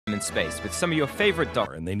space with some of your favorite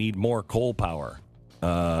dogs. And they need more coal power.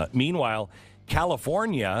 Meanwhile,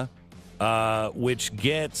 California, which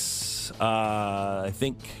gets, I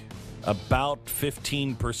think, about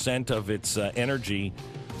 15% of its energy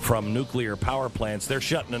from nuclear power plants, they're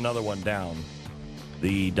shutting another one down.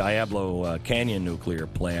 The Diablo Canyon nuclear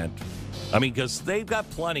plant. I mean, because they've got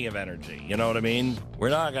plenty of energy. You know what I mean? We're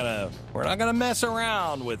not gonna mess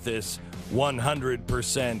around with this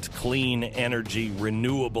 100% clean energy,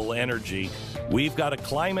 renewable energy. We've got a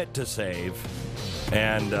climate to save,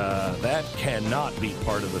 and that cannot be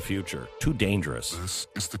part of the future. Too dangerous. This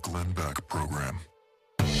is the Glenn Beck Program.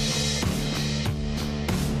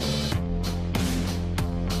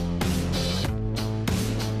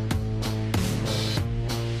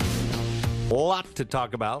 A lot to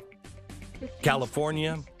talk about.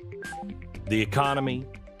 California, the economy,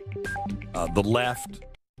 the left.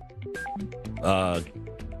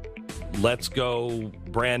 Let's go,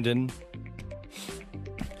 Brandon.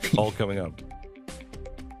 All coming up.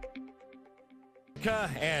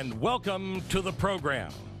 And welcome to the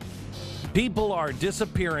program. People are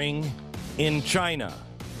disappearing in China,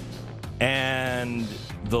 and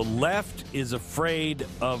the left is afraid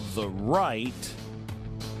of the right,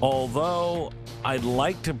 although I'd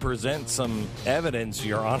like to present some evidence,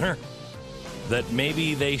 Your Honor, that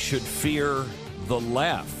maybe they should fear the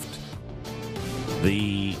left.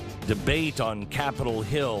 The debate on Capitol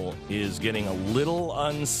Hill is getting a little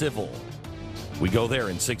uncivil. We go there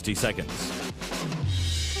in 60 seconds.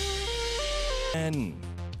 And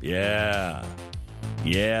yeah,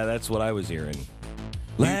 that's what I was hearing.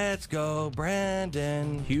 Let's go,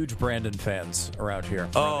 Brandon. Huge Brandon fans around here.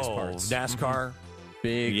 NASCAR.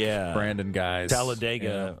 Big Brandon guys.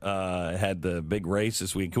 Talladega had the big race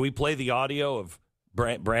this week. Can we play the audio of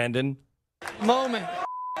Brandon? Moment.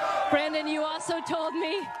 Brandon, you also told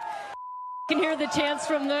me you can hear the chants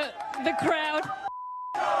from the crowd.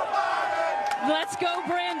 Let's go,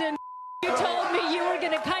 Brandon. You told me you were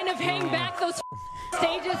going to kind of hang back those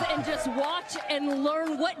stages and just watch and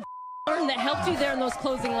learn what that helped you there in those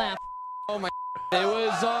closing laps. Oh, my. It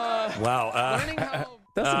was, wow. learning how...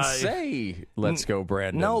 Doesn't say, let's go,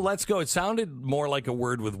 Brandon. No, let's go. It sounded more like a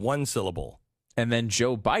word with one syllable. And then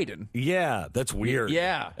Joe Biden. Yeah, that's weird.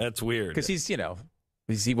 Yeah. That's weird. Because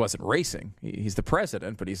he wasn't racing. He's the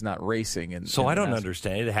president, but he's not racing. So I don't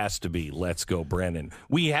understand. It has to be Let's Go Brandon.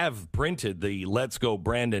 We have printed the Let's Go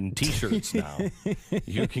Brandon T-shirts now.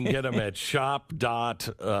 You can get them at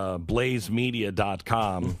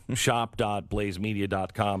shop.blazemedia.com,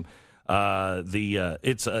 shop.blazemedia.com.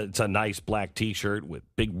 It's a nice black T-shirt with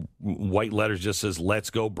big white letters, just says "Let's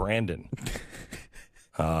Go Brandon,"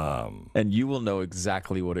 and you will know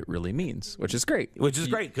exactly what it really means, which is great. Which is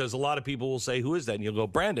great because a lot of people will say, "Who is that?" And you'll go,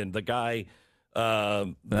 "Brandon, the guy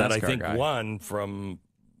that I think won from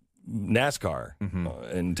NASCAR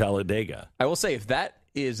in Talladega." I will say, if that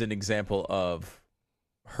is an example of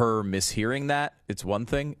her mishearing that, it's one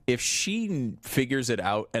thing. If she figures it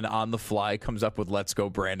out and on the fly comes up with "Let's go,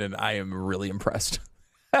 Brandon," I am really impressed.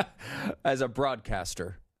 As a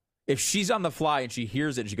broadcaster, if she's on the fly and she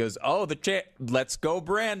hears it and she goes, "Oh, let's go,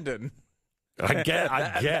 Brandon." I guess.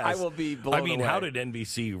 I will be blown away. How did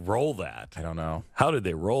NBC roll that? I don't know. How did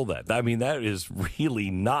they roll that? I mean, that is really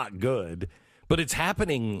not good. But it's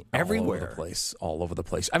happening everywhere. All over the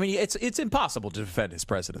place. I mean, it's impossible to defend his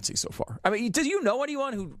presidency so far. I mean, do you know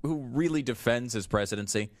anyone who really defends his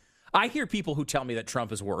presidency? I hear people who tell me that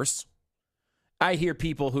Trump is worse. I hear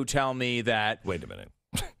people who tell me that... Wait a minute.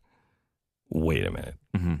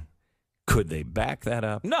 Mm-hmm. Could they back that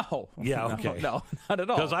up? No. Yeah, okay. No, not at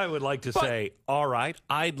all. Because I would like to say, all right,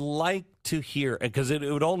 I'd like to hear... Because it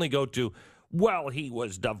would only go to, well, he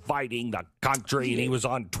was dividing the country and he was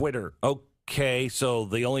on Twitter. Okay, so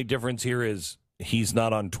the only difference here is he's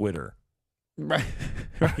not on Twitter. Right.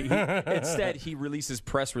 Instead, he releases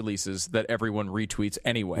press releases that everyone retweets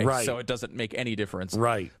anyway. Right. So it doesn't make any difference.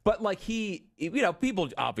 Right. But like people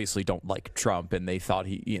obviously don't like Trump and they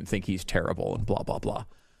think he's terrible and blah, blah, blah.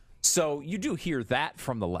 So you do hear that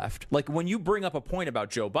from the left. Like when you bring up a point about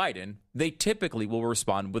Joe Biden, they typically will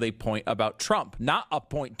respond with a point about Trump, not a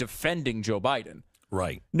point defending Joe Biden.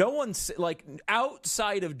 Right. No one's like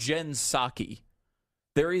outside of Jen Psaki,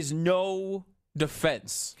 there is no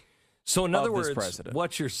defense. So in other words, president.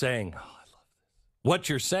 What you're saying, I love this. What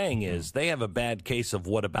you're saying is they have a bad case of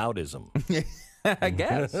whataboutism. I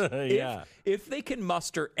guess. Yeah. If they can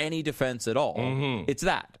muster any defense at all, it's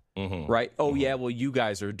that. right? Oh, yeah, well, you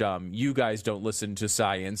guys are dumb. You guys don't listen to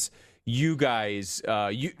science. You guys,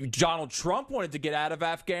 Donald Trump wanted to get out of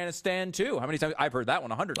Afghanistan, too. How many times? I've heard that one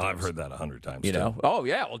 100 times. I've heard that 100 times, You know? Oh,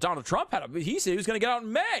 yeah, well, Donald Trump he said he was going to get out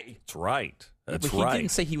in May. That's right. That's but he didn't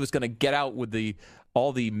say he was going to get out with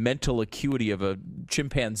all the mental acuity of a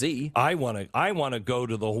chimpanzee. I want to go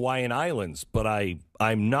to the Hawaiian Islands, but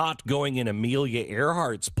I'm not going in Amelia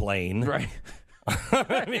Earhart's plane. Right.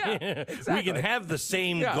 I mean, exactly. we can have the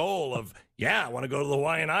same goal of, I want to go to the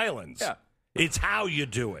Hawaiian Islands. Yeah. It's how you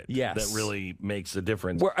do it that really makes a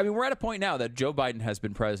difference. We're at a point now that Joe Biden has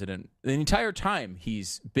been president. The entire time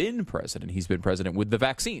he's been president with the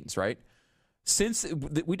vaccines, right? Since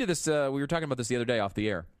we did this, we were talking about this the other day off the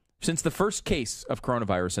air. Since the first case of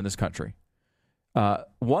coronavirus in this country,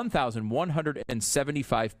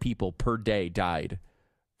 1,175 people per day died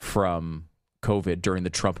from COVID during the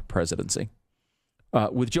Trump presidency.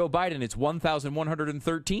 With Joe Biden, it's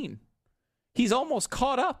 1,113. He's almost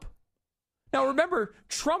caught up. Now, remember,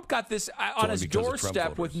 Trump got this on his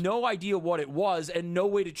doorstep with no idea what it was and no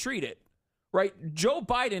way to treat it, right? Joe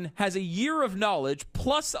Biden has a year of knowledge,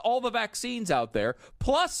 plus all the vaccines out there,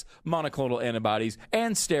 plus monoclonal antibodies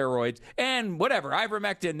and steroids and whatever,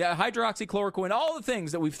 ivermectin, hydroxychloroquine, all the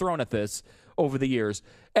things that we've thrown at this over the years.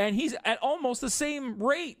 And he's at almost the same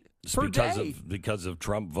rate per day. Because of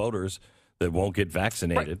Trump voters that won't get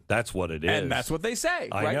vaccinated. Right. That's what it is. And that's what they say.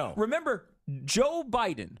 I know. Remember, Joe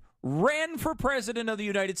Biden ran for president of the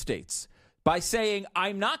United States by saying,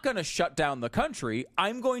 I'm not going to shut down the country,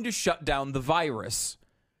 I'm going to shut down the virus.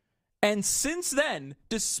 And since then,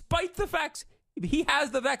 despite the fact he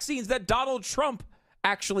has the vaccines that Donald Trump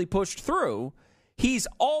actually pushed through, he's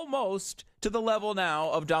almost to the level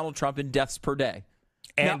now of Donald Trump in deaths per day.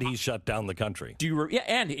 And he shut down the country.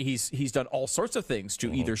 And he's done all sorts of things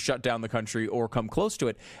to either shut down the country or come close to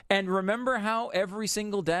it. And remember how every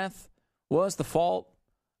single death was the fault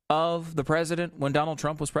of the president when Donald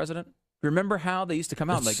Trump was president? Remember how they used to come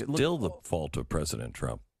out it's still the fault of President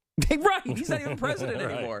Trump. Right, he's not even president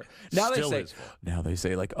anymore. Now they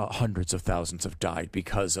say like hundreds of thousands have died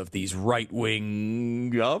because of these right-wing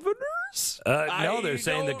governors. No, they're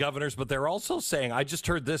saying the governors, but they're also saying, I just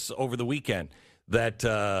heard this over the weekend, that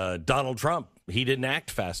Donald Trump, he didn't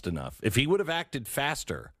act fast enough. If he would have acted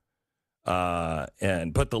faster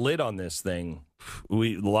and put the lid on this thing,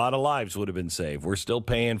 a lot of lives would have been saved. We're still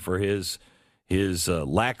paying for his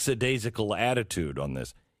lackadaisical attitude on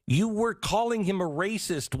this. You were calling him a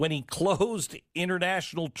racist when he closed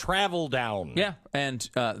international travel down. Yeah, and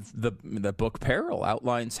the book Peril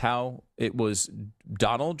outlines how it was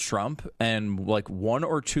Donald Trump and like one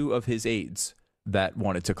or two of his aides that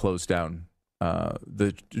wanted to close down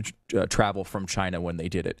the travel from China when they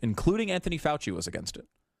did it, including Anthony Fauci was against it.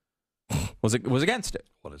 Was against it.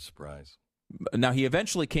 What a surprise. Now, he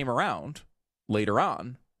eventually came around later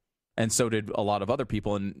on, and so did a lot of other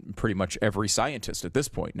people, and pretty much every scientist at this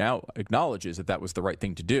point now acknowledges that was the right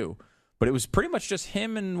thing to do. But it was pretty much just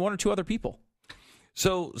him and one or two other people.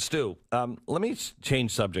 So, Stu, let me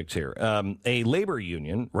change subjects here. A labor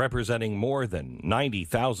union representing more than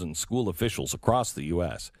 90,000 school officials across the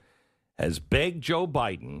U.S. has begged Joe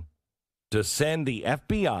Biden to send the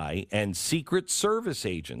FBI and Secret Service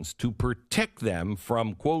agents to protect them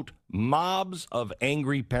from, quote, mobs of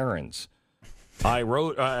angry parents. I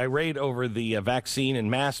read over the vaccine and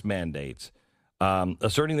mask mandates,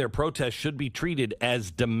 asserting their protests should be treated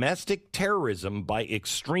as domestic terrorism by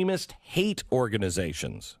extremist hate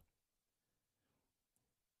organizations.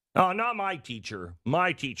 Oh, not my teacher.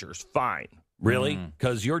 My teacher's fine. Really?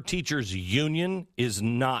 Because your teacher's union is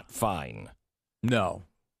not fine. No.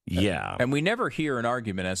 Yeah. And we never hear an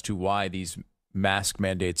argument as to why these mask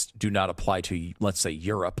mandates do not apply to, let's say,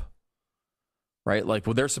 Europe. Right? Like,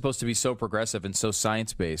 well, they're supposed to be so progressive and so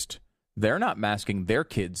science-based. They're not masking their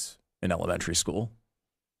kids in elementary school.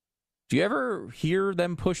 Do you ever hear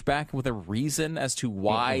them push back with a reason as to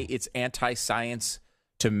why it's anti-science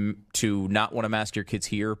to not want to mask your kids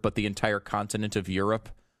here, but the entire continent of Europe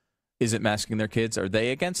isn't masking their kids? Are they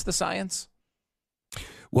against the science?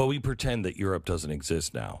 Well, we pretend that Europe doesn't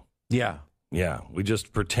exist now. Yeah. Yeah. We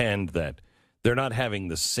just pretend that they're not having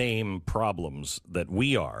the same problems that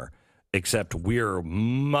we are, except we're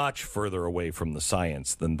much further away from the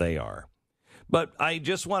science than they are. But I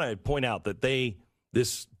just want to point out that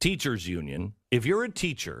this teachers union, if you're a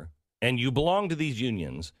teacher and you belong to these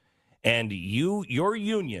unions and your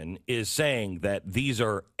union is saying that these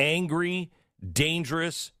are angry,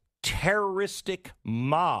 dangerous, terroristic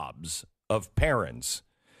mobs of parents,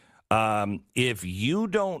 if you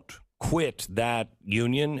don't quit that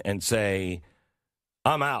union and say,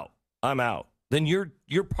 I'm out, then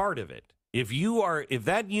you're part of it. if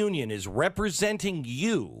that union is representing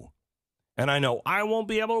you, and I know I won't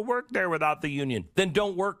be able to work there without the union, then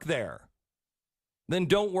don't work there.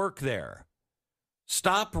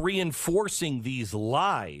 Stop reinforcing these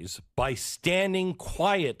lies by standing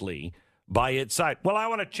quietly by its side. Well, I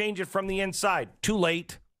want to change it from the inside. Too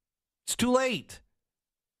late. It's too late.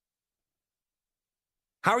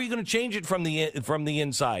 How are you going to change it from the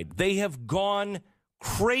inside? They have gone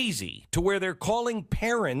crazy to where they're calling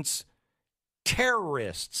parents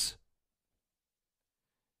terrorists.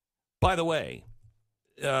 By the way,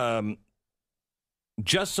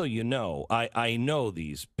 just so you know, I know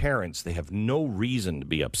these parents, they have no reason to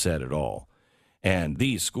be upset at all. And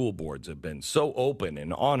these school boards have been so open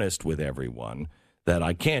and honest with everyone that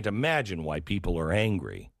I can't imagine why people are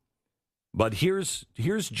angry. But here's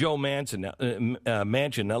Joe Manchin. Now,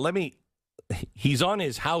 he's on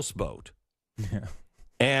his houseboat. Yeah.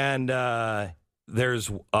 And there's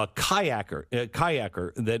a kayaker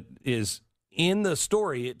that is in the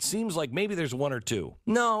story. It seems like maybe there's one or two.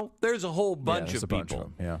 No, there's a whole bunch of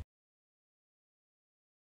people. Yeah.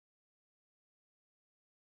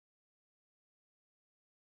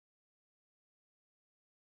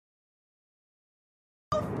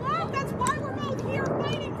 That's why we're both here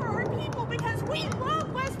fighting for our people, because we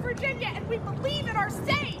love West Virginia and we believe in our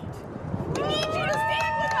state. We need you to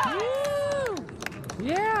stand with us.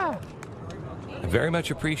 Yeah. I very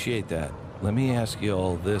much appreciate that. Let me ask you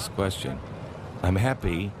all this question. I'm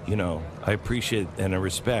happy, I appreciate and I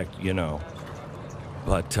respect,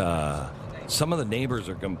 but some of the neighbors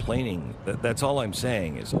are complaining. That's all I'm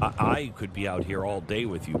saying is I could be out here all day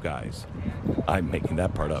with you guys. I'm making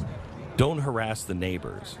that part up. Don't harass the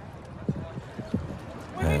neighbors.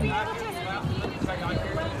 And,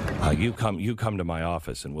 you come to my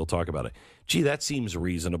office and we'll talk about it. Gee, that seems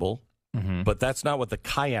reasonable, but that's not what the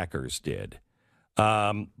kayakers did.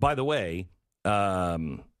 By the way,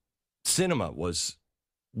 Cinema was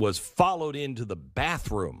followed into the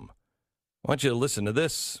bathroom. I want you to listen to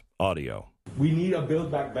this audio. We need a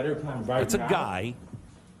Build Back Better plan right now. It's a guy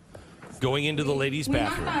going into the ladies'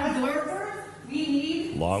 bathroom,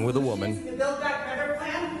 along with a woman. The Build Back Better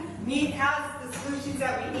plan has the solutions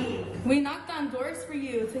that we need. We knocked on doors for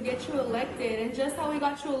you to get you elected, and just how we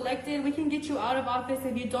got you elected, we can get you out of office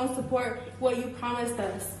if you don't support what you promised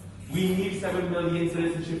us. We need 7 million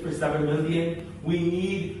citizenship for 7 million. We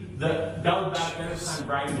need the Build Back Better plan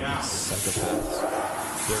right now. Psychopaths.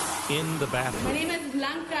 They're in the bathroom. My name is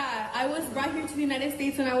Blanca. I was brought here to the United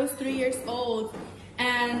States when I was 3 years old.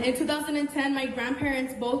 And in 2010, my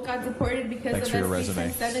grandparents both got deported because Thanks of for your the resume,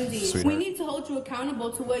 70s. sweetheart. We need to hold you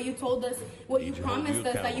accountable to what you told us, what you promised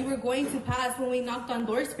us that you were going to pass when we knocked on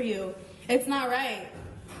doors for you. It's not right.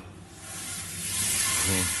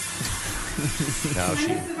 Now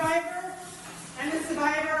I'm a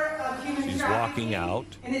survivor of human she's trafficking, walking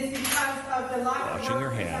out, and it's because of the lack of washing her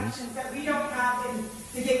work hands, protections that we don't have in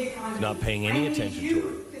the gig economy. not paying any attention to her.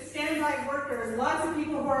 I need you to stand by workers. Lots of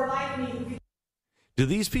people who are like me. Do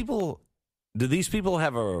these people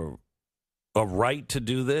have a right to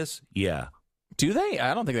do this? Yeah. Do they?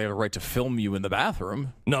 I don't think they have a right to film you in the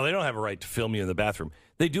bathroom. No, they don't have a right to film you in the bathroom.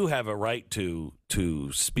 They do have a right to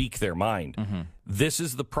speak their mind. Mm-hmm. This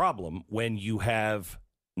is the problem when you have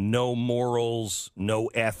no morals, no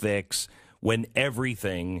ethics, when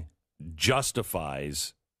everything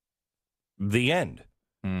justifies the end.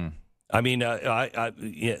 Mm. I mean,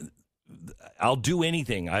 I'll do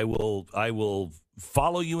anything. I will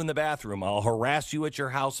follow you in the bathroom. I'll harass you at your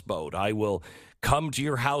houseboat. I will come to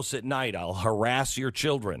your house at night. I'll harass your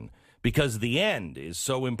children because the end is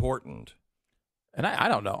so important. And I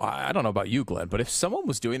don't know. I don't know about you, Glenn, but if someone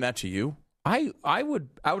was doing that to you, I would,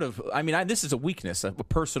 this is a weakness, a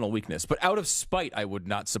personal weakness, but out of spite, I would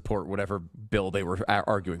not support whatever bill they were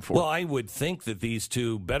arguing for. Well, I would think that these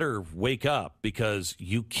two better wake up because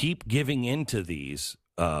you keep giving in to these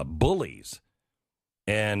bullies,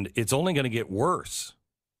 and it's only going to get worse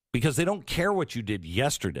because they don't care what you did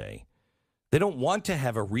yesterday. They don't want to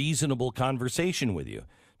have a reasonable conversation with you.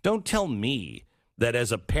 Don't tell me that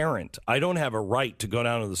as a parent, I don't have a right to go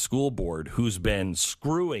down to the school board who's been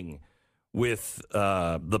screwing with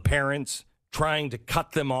the parents, trying to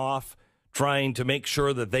cut them off, trying to make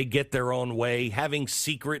sure that they get their own way, having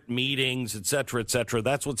secret meetings, et cetera, et cetera.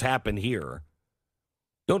 That's what's happened here.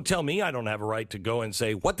 Don't tell me I don't have a right to go and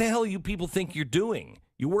say, what the hell you people think you're doing?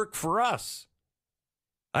 You work for us.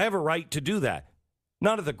 I have a right to do that.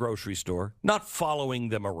 Not at the grocery store, not following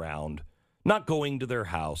them around, not going to their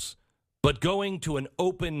house, but going to an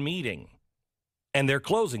open meeting. And they're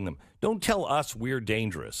closing them. Don't tell us we're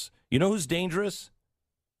dangerous. You know who's dangerous?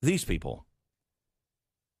 These people.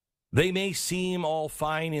 They may seem all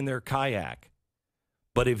fine in their kayak,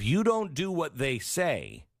 but if you don't do what they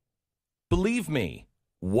say, believe me,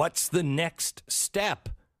 what's the next step?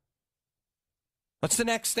 What's the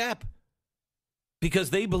next step?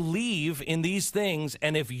 Because they believe in these things,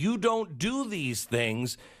 and if you don't do these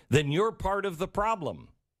things, then you're part of the problem.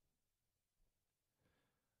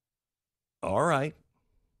 All right.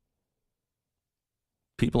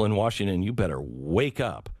 People in Washington, you better wake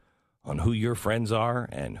up on who your friends are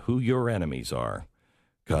and who your enemies are,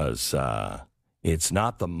 because it's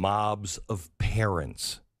not the mobs of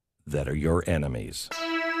parents that are your enemies.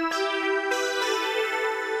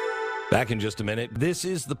 Back in just a minute. This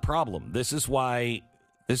is the problem. This is why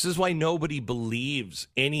nobody believes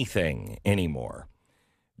anything anymore.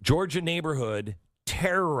 Georgia neighborhood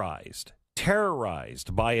terrorized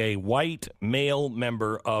by a white male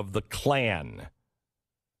member of the Klan.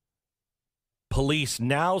 Police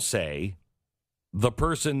now say the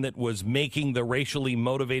person that was making the racially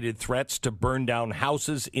motivated threats to burn down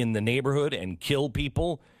houses in the neighborhood and kill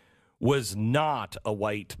people was not a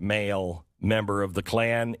white male member of the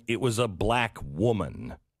Klan. It was a black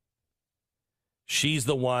woman. She's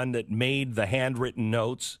the one that made the handwritten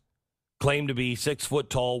notes, claimed to be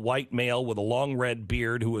 6-foot-tall white male with a long red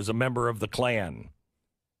beard who was a member of the Klan.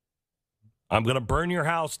 I'm going to burn your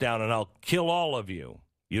house down and I'll kill all of you.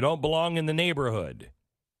 You don't belong in the neighborhood.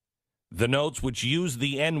 The notes, which used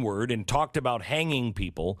the N-word and talked about hanging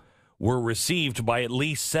people, were received by at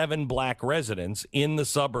least 7 black residents in the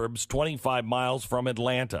suburbs 25 miles from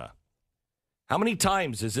Atlanta. How many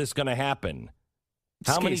times is this going to happen?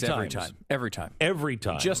 How many times? Every time. Every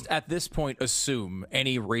time. Just at this point, assume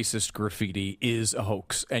any racist graffiti is a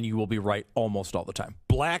hoax, and you will be right almost all the time.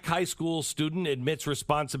 Black high school student admits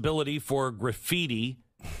responsibility for graffiti.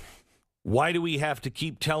 Why do we have to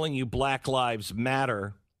keep telling you Black Lives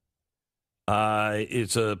Matter?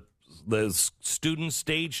 The students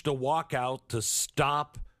staged a walkout to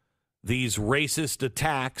stop these racist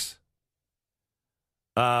attacks.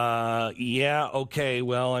 Yeah, okay,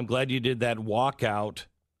 well, I'm glad you did that walkout.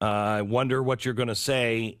 I wonder what you're going to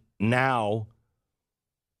say now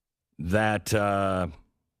that, it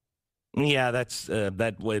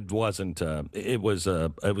was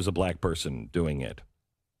a black person doing it.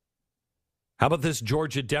 How about this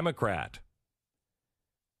Georgia Democrat?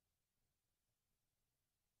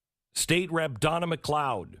 State Rep Donna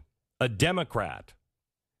McLeod, a Democrat,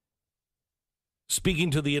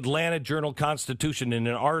 speaking to the Atlanta Journal-Constitution in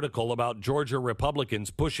an article about Georgia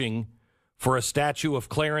Republicans pushing for a statue of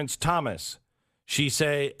Clarence Thomas. She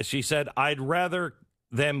said, I'd rather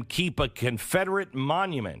them keep a Confederate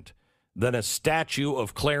monument than a statue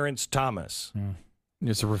of Clarence Thomas.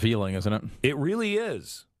 It's revealing, isn't it? It really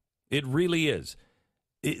is. It really is.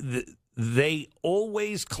 They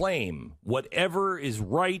always claim whatever is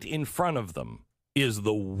right in front of them is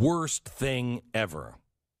the worst thing ever.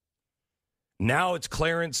 Now it's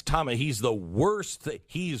Clarence Thomas. He's the worst.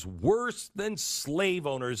 He's worse than slave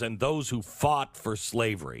owners and those who fought for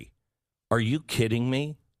slavery. Are you kidding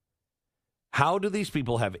me? How do these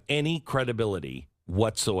people have any credibility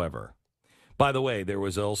whatsoever? By the way, there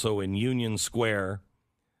was also in Union Square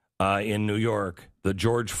in New York, the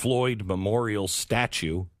George Floyd Memorial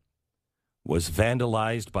statue was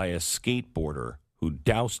vandalized by a skateboarder who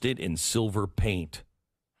doused it in silver paint.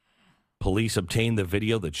 Police obtained the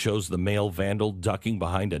video that shows the male vandal ducking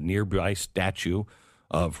behind a nearby statue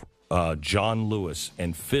of John Lewis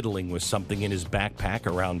and fiddling with something in his backpack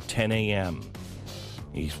around 10 a.m.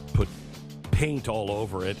 He put paint all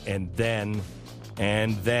over it, and then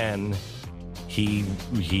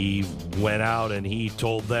he went out and he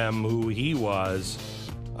told them who he was.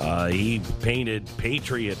 He painted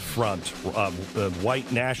Patriot Front, a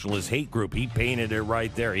white nationalist hate group. He painted it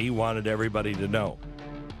right there. He wanted everybody to know.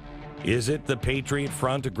 Is it the Patriot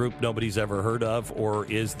Front, a group nobody's ever heard of, or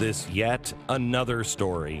is this yet another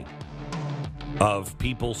story of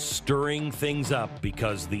people stirring things up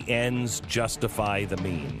because the ends justify the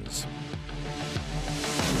means?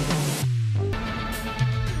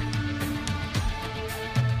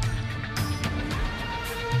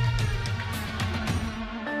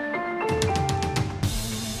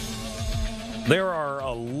 There are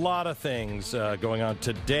a lot of things going on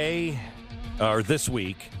today, or this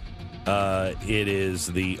week. It is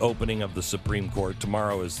the opening of the Supreme Court.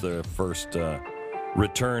 Tomorrow is the first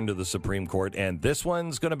return to the Supreme Court, and this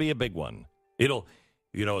one's going to be a big one.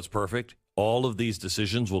 It's perfect. All of these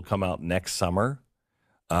decisions will come out next summer,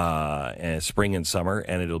 and spring and summer,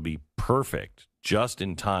 and it'll be perfect just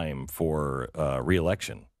in time for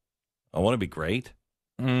re-election. I want to be great.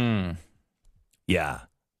 Yeah.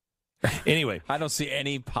 Anyway, I don't see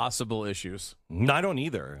any possible issues. I don't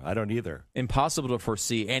either. Impossible to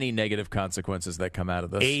foresee any negative consequences that come out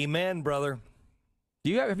of this. Amen, brother.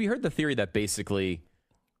 Have you heard the theory that basically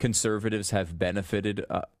conservatives have benefited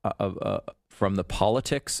from the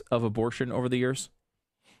politics of abortion over the years?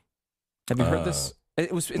 Have you heard this?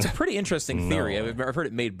 It's a pretty interesting theory. No. I've heard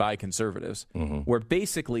it made by conservatives, where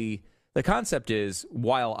basically the concept is,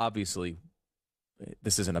 while obviously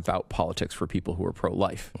this isn't about politics for people who are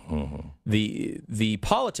pro-life, the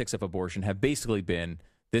politics of abortion have basically been,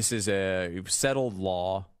 this is a settled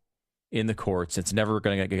law in the courts. It's never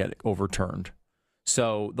going to get overturned.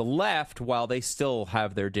 So the left, while they still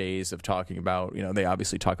have their days of talking about, they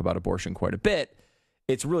obviously talk about abortion quite a bit,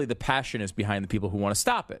 it's really the passion is behind the people who want to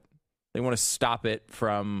stop it. They want to stop it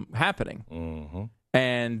from happening.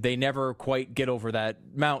 And they never quite get over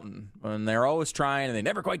that mountain. And they're always trying, and they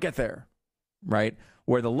never quite get there, right?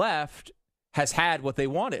 Where the left has had what they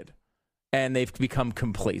wanted, and they've become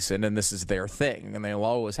complacent, and this is their thing, and they'll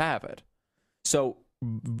always have it. So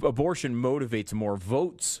abortion motivates more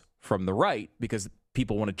votes from the right because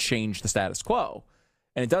people want to change the status quo.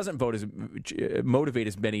 And it doesn't motivate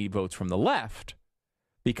as many votes from the left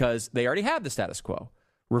because they already have the status quo.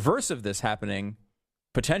 Reverse of this happening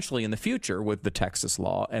potentially in the future with the Texas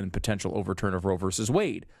law and potential overturn of Roe versus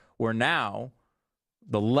Wade, where now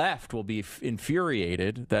the left will be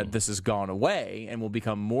infuriated that this has gone away and will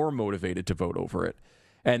become more motivated to vote over it.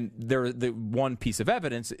 And the one piece of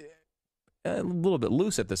evidence, a little bit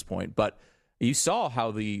loose at this point, but you saw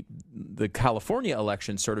how the California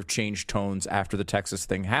election sort of changed tones after the Texas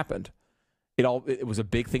thing happened. It was a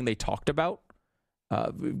big thing they talked about.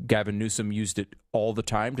 Gavin Newsom used it all the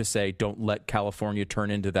time to say, don't let California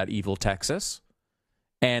turn into that evil Texas.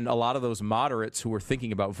 And a lot of those moderates who were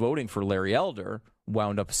thinking about voting for Larry Elder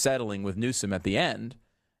wound up settling with Newsom at the end.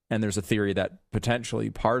 And there's a theory that potentially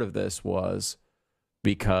part of this was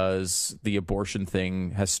because the abortion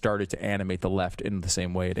thing has started to animate the left in the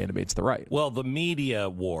same way it animates the right. Well, the media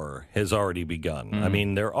war has already begun. I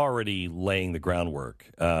mean, they're already laying the groundwork.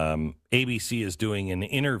 ABC is doing an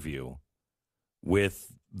interview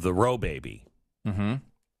with the Roe baby, the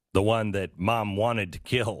one that mom wanted to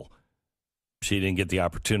kill. She didn't get the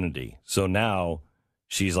opportunity. So now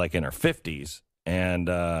she's like in her 50s, and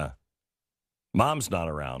mom's not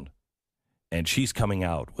around. And she's coming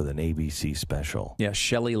out with an ABC special. Yeah,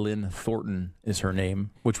 Shelley Lynn Thornton is her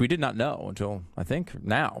name, which we did not know until, I think,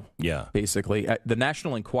 now. Yeah. Basically. The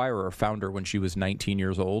National Enquirer found her when she was 19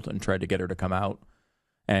 years old and tried to get her to come out.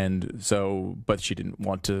 And so, but she didn't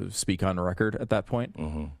want to speak on record at that point.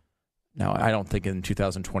 Now, I don't think in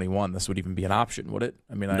 2021 this would even be an option, would it?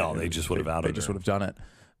 I mean, no, they just would have outed her. They just would have done it.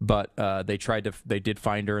 But they did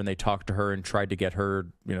find her and they talked to her and tried to get her,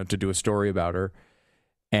 to do a story about her.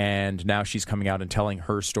 And now she's coming out and telling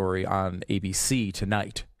her story on ABC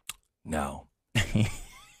tonight. No.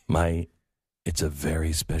 It's a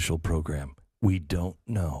very special program. We don't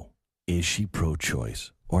know. Is she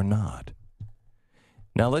pro-choice or not?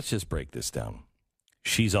 Now, let's just break this down.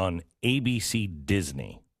 She's on ABC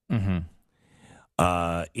Disney.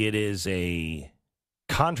 It is a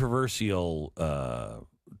controversial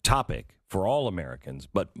topic for all Americans,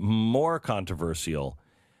 but more controversial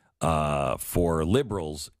for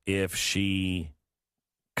liberals if she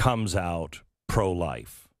comes out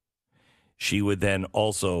pro-life. She would then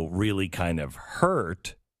also really kind of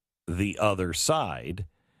hurt the other side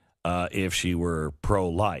if she were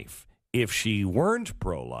pro-life. If she weren't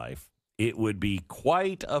pro-life, it would be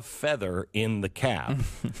quite a feather in the cap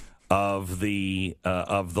of the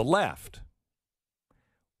left.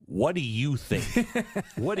 What do you think?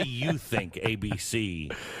 What do you think,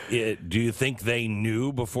 ABC? Do you think they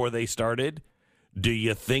knew before they started? Do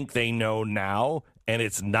you think they know now? And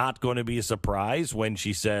it's not going to be a surprise when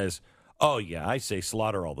she says, oh, yeah, I say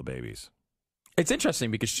slaughter all the babies. It's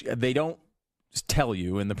interesting because they don't tell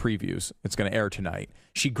you in the previews. It's going to air tonight.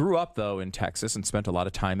 She grew up, though, in Texas and spent a lot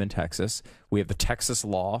of time in Texas. We have the Texas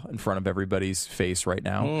law in front of everybody's face right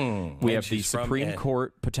now. We have the Supreme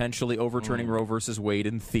Court potentially overturning Roe versus Wade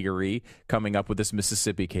in theory, coming up with this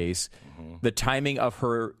Mississippi case. The timing of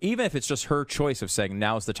her, even if it's just her choice of saying,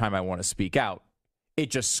 now's the time I want to speak out, it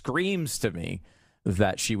just screams to me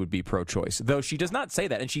that she would be pro-choice, though she does not say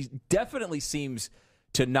that. And she definitely seems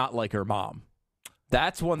to not like her mom.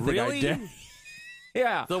 That's one thing really? I did.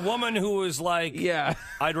 Yeah. The woman who was like, yeah,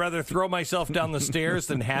 I'd rather throw myself down the stairs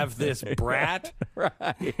than have this brat.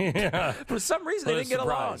 Right. Yeah. For some reason, they didn't get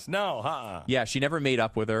along. No, Yeah, she never made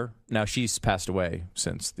up with her. Now, she's passed away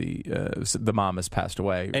since the mom has passed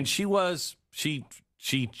away. And she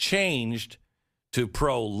changed to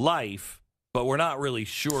pro-life but we're not really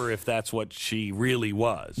sure if that's what she really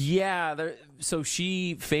was. Yeah, so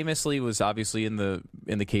she famously was obviously in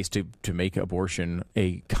the case to make abortion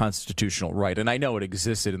a constitutional right, and I know it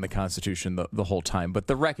existed in the Constitution the whole time, but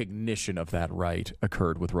the recognition of that right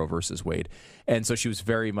occurred with Roe versus Wade, and so she was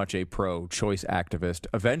very much a pro-choice activist.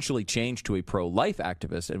 Eventually changed to a pro-life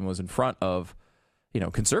activist, and was in front of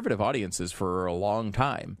conservative audiences for a long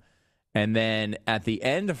time. And then at the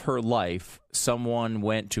end of her life, someone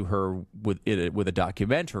went to her with a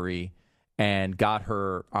documentary and got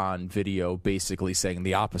her on video basically saying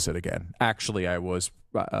the opposite again. Actually, I was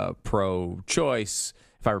pro-choice,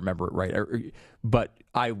 if I remember it right, but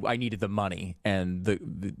I needed the money, and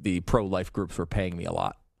the pro-life groups were paying me a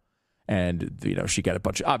lot. And, she got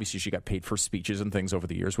obviously she got paid for speeches and things over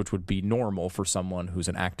the years, which would be normal for someone who's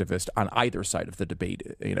an activist on either side of the debate,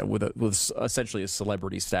 with essentially a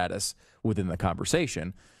celebrity status within the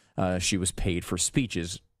conversation. She was paid for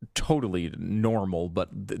speeches, totally normal, but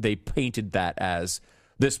they painted that as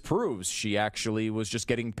this proves she actually was just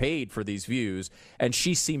getting paid for these views. And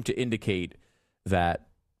she seemed to indicate that,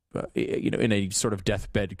 in a sort of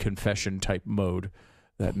deathbed confession type mode,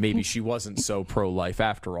 that maybe she wasn't so pro-life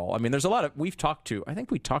after all. I mean, there's a lot of, I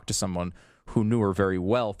think we talked to someone who knew her very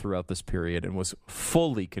well throughout this period and was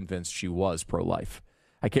fully convinced she was pro-life.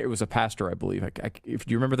 It was a pastor, I believe. If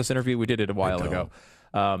you remember this interview, we did it a while ago.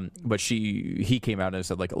 But he came out and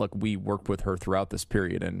said, look, we worked with her throughout this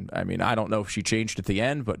period. And I mean, I don't know if she changed at the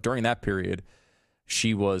end, but during that period,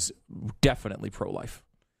 she was definitely pro-life.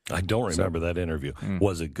 I don't remember that interview.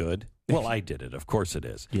 Was it good? Well, I did it. Of course it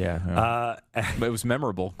is. Yeah. But it was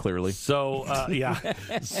memorable, clearly. So, yeah.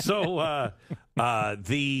 So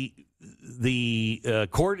the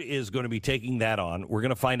court is going to be taking that on. We're going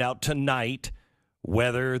to find out tonight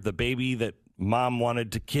whether the baby that mom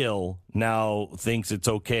wanted to kill now thinks it's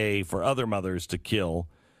okay for other mothers to kill.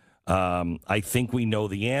 I think we know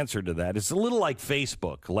the answer to that. It's a little like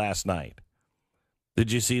Facebook last night. Did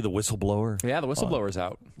you see the whistleblower? Yeah, the whistleblower's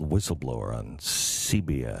out. Whistleblower on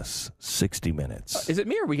CBS, 60 Minutes. Is it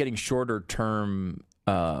me, or are we getting shorter term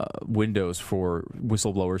windows for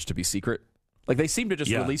whistleblowers to be secret? Like, they seem to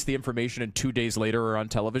just release the information and 2 days later are on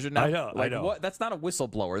television now. I know. What? That's not a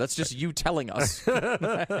whistleblower. That's just you telling us.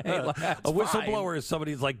 A whistleblower is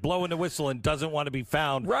somebody who's like blowing the whistle and doesn't want to be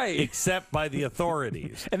found, right, except by the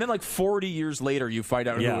authorities. And then 40 years later, you find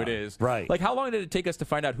out who it is. Right. Like, how long did it take us to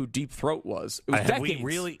find out who Deep Throat was? It was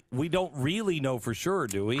decades. We don't really know for sure,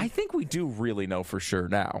 do we? I think we do really know for sure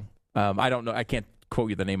now. I don't know. I can't quote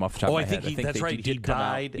you the name off the top of my head. I think that's right. He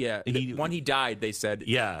died. Yeah. When he died, they said,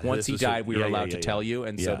 yeah, once he died, we were allowed to tell you.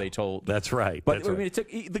 And so they told. That's right. But I mean,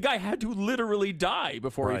 the guy had to literally die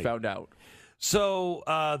before he found out. So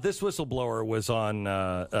this whistleblower was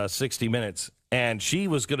on 60 Minutes, and she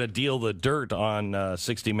was going to deal the dirt on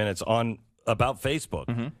 60 Minutes about Facebook.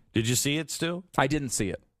 Mm-hmm. Did you see it, Stu? I didn't see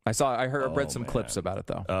it. I read some clips about it,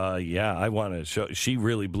 though. Yeah, I want to show. She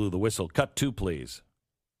really blew the whistle. Cut 2, please.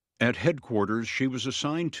 At headquarters, she was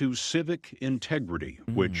assigned to civic integrity,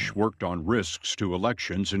 which worked on risks to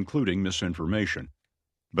elections, including misinformation.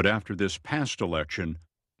 But after this past election,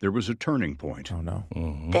 there was a turning point. Oh, no.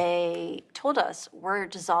 Mm-hmm. They told us, we're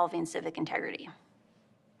dissolving civic integrity.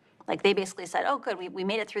 Like, they basically said, oh, good, we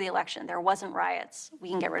made it through the election. There wasn't riots. We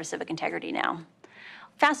can get rid of civic integrity now.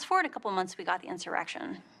 Fast forward a couple months, we got the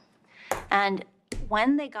insurrection. And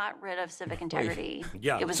when they got rid of civic integrity,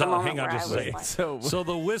 it was a moment where I was like... So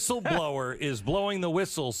the whistleblower is blowing the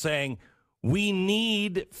whistle saying, we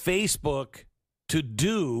need Facebook to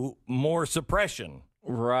do more suppression.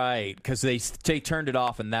 Right, because they turned it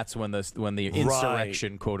off, and that's when the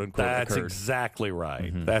insurrection, quote unquote, occurred. That's exactly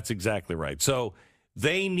right. Mm-hmm. That's exactly right. So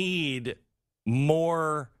they need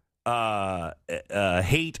more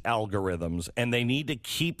hate algorithms, and they need to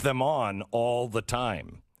keep them on all the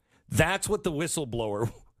time. That's what the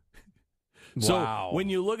whistleblower... So when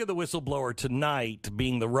you look at the whistleblower tonight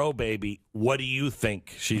being the Roe baby, what do you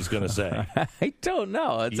think she's going to say? I don't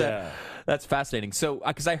know. That's fascinating. So,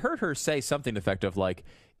 because I heard her say something effective like,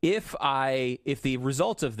 if the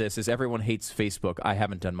result of this is everyone hates Facebook, I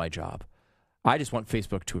haven't done my job. I just want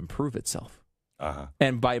Facebook to improve itself. Uh-huh.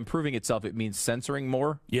 And by improving itself, it means censoring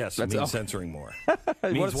more? Yes, it means censoring more.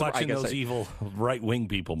 It means watching those evil right-wing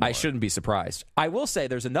people more. I shouldn't be surprised. I will say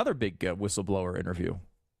there's another big whistleblower interview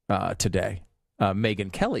today.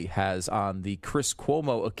 Megyn Kelly has on the Chris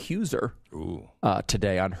Cuomo Accuser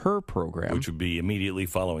today on her program. Which would be immediately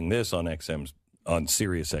following this on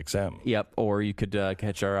Sirius XM. Yep, or you could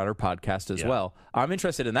catch her on her podcast as well. I'm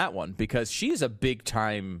interested in that one because she's a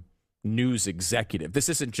big-time news executive. This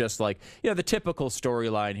isn't just like, the typical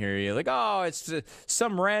storyline here. You're like, oh, it's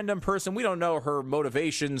some random person. We don't know her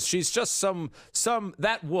motivations. She's just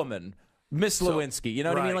that woman, Miss Lewinsky. You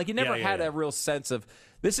know what I mean? Like, you never had a real sense of,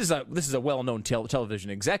 this is a well-known television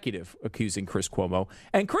executive accusing Chris Cuomo.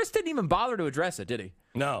 And Chris didn't even bother to address it, did he?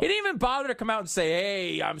 No. He didn't even bother to come out and say,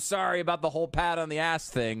 hey, I'm sorry about the whole pat on the ass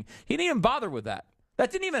thing. He didn't even bother with that.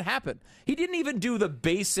 That didn't even happen. He didn't even do the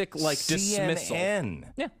basic, dismissal. CNN.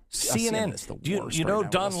 Yeah. CNN is the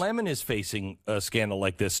worst. Don Lemon is facing a scandal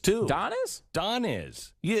like this, too. Don is? Don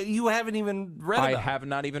is. You haven't even read about it. I have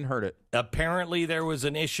not even heard it. Apparently, there was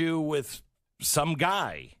an issue with some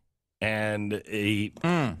guy, and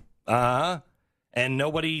and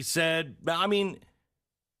nobody said,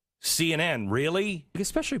 CNN, really?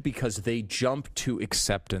 Especially because they jump to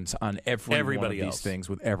acceptance on every one of these things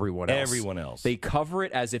with everyone else. Everyone else. They cover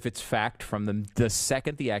it as if it's fact from the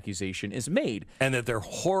second the accusation is made. And that they're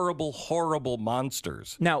horrible, horrible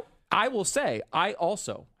monsters. Now, I will say, I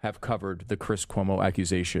also have covered the Chris Cuomo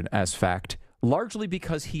accusation as fact, largely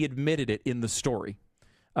because he admitted it in the story.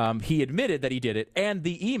 He admitted that he did it, and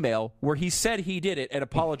the email where he said he did it and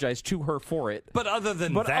apologized to her for it. But other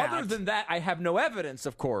than that, I have no evidence,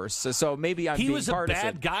 of course. So maybe I'm being partisan. He was a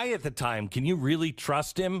bad guy at the time. Can you really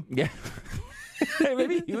trust him? Yeah.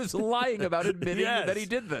 Maybe he was lying about admitting that he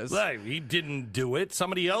did this. Like, he didn't do it.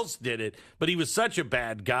 Somebody else did it. But he was such a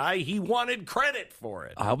bad guy, he wanted credit for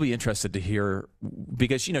it. I'll be interested to hear,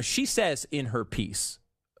 because, she says in her piece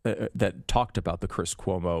that talked about the Chris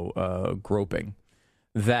Cuomo groping,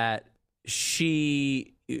 that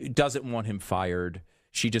she doesn't want him fired.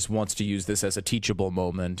 She just wants to use this as a teachable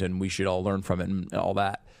moment, and we should all learn from it and all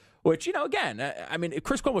that. Which, again,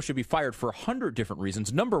 Chris Cuomo should be fired for 100 different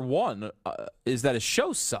reasons. Number one is that his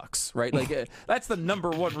show sucks, right? Like, that's the number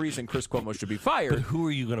one reason Chris Cuomo should be fired. But who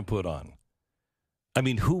are you going to put on?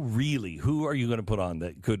 Who are you going to put on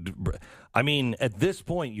that could... at this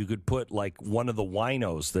point, you could put, like, one of the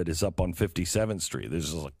winos that is up on 57th Street.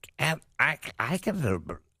 There's just like, I can do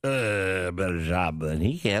a better job than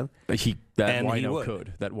he can. That wino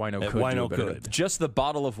could do a better job. Just the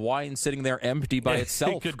bottle of wine sitting there empty by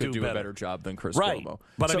itself could do a better job than Chris Cuomo.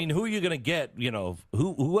 But, who are you going to get?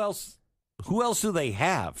 Who else do they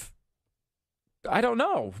have? I don't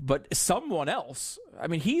know, but someone else.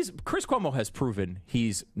 Chris Cuomo has proven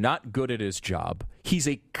he's not good at his job. He's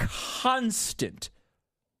a constant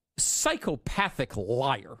psychopathic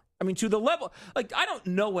liar. To the level, I don't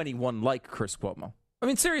know anyone like Chris Cuomo.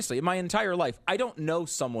 Seriously, in my entire life, I don't know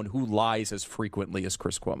someone who lies as frequently as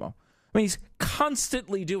Chris Cuomo. He's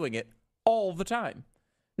constantly doing it all the time.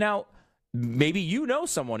 Now, maybe you know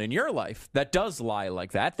someone in your life that does lie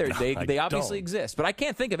like that. They obviously exist, but I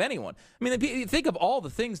can't think of anyone. Think of all the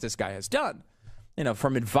things this guy has done.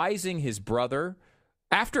 From advising his brother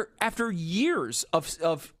after years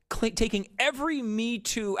of taking every Me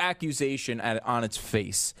Too accusation on its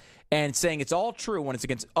face and saying it's all true when it's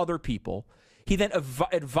against other people. He then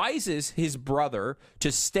advises his brother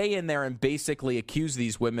to stay in there and basically accuse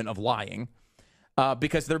these women of lying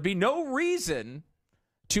because there'd be no reason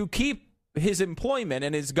to keep his employment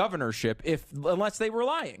and his governorship unless they were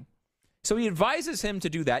lying. So he advises him to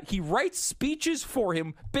do that. He writes speeches for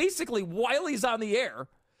him basically while he's on the air.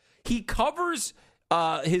 He covers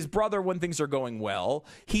his brother when things are going well.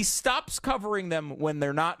 He stops covering them when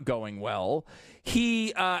they're not going well.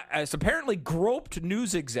 He has apparently groped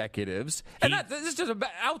news executives. And this is just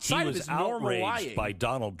outside of his normal lying. He was outraged by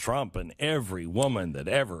Donald Trump and every woman that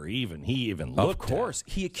he even looked at. Of course.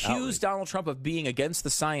 He accused Donald Trump of being against the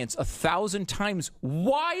science 1,000 times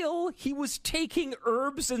while he was taking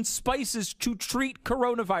herbs and spices to treat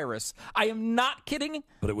coronavirus. I am not kidding.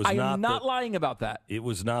 But it was I am not lying about that. It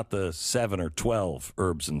was not the 7 or 12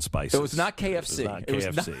 herbs and spices. It was not KFC. It was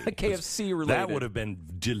not KFC related. That would have been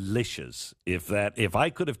delicious if I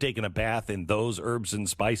could have taken a bath in those herbs and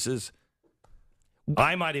spices,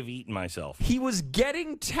 I might have eaten myself. He was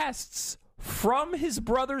getting tests from his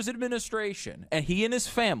brother's administration, and he and his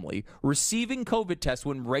family receiving COVID tests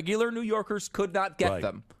when regular New Yorkers could not get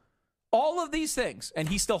them. All of these things, and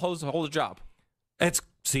he still holds a job. That's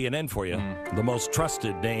CNN for you, the most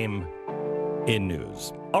trusted name in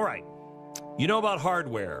news. All right. You know about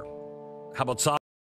hardware. How about software?